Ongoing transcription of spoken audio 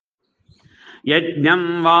यज्ञं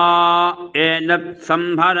वा एतत्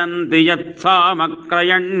संभरन्ति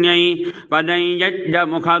यत्सामक्रयण्यै पदै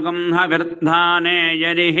यज्ञमुखगं हविर्धाने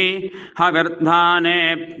यदिः हविर्धाने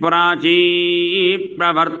प्राची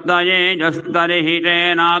प्रवर्तयेजस्तरिहि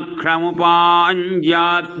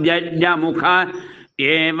तेनाक्षमुपाञ्ज्याद्यज्ञमुख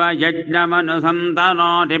एव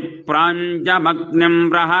यज्ञमनुसन्तनोति प्राञ्चमग्निं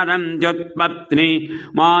प्रहरन्त्युत्पत्नि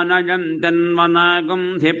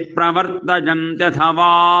मानयन्त्यन्वनगुंसि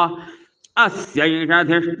प्रवर्तयन्त्यथवा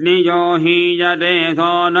अस्यैषधिष्णियो हीयते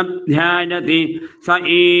सोऽनुध्यायति स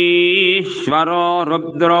ईश्वरो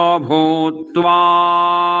रुद्रो भूत्वा।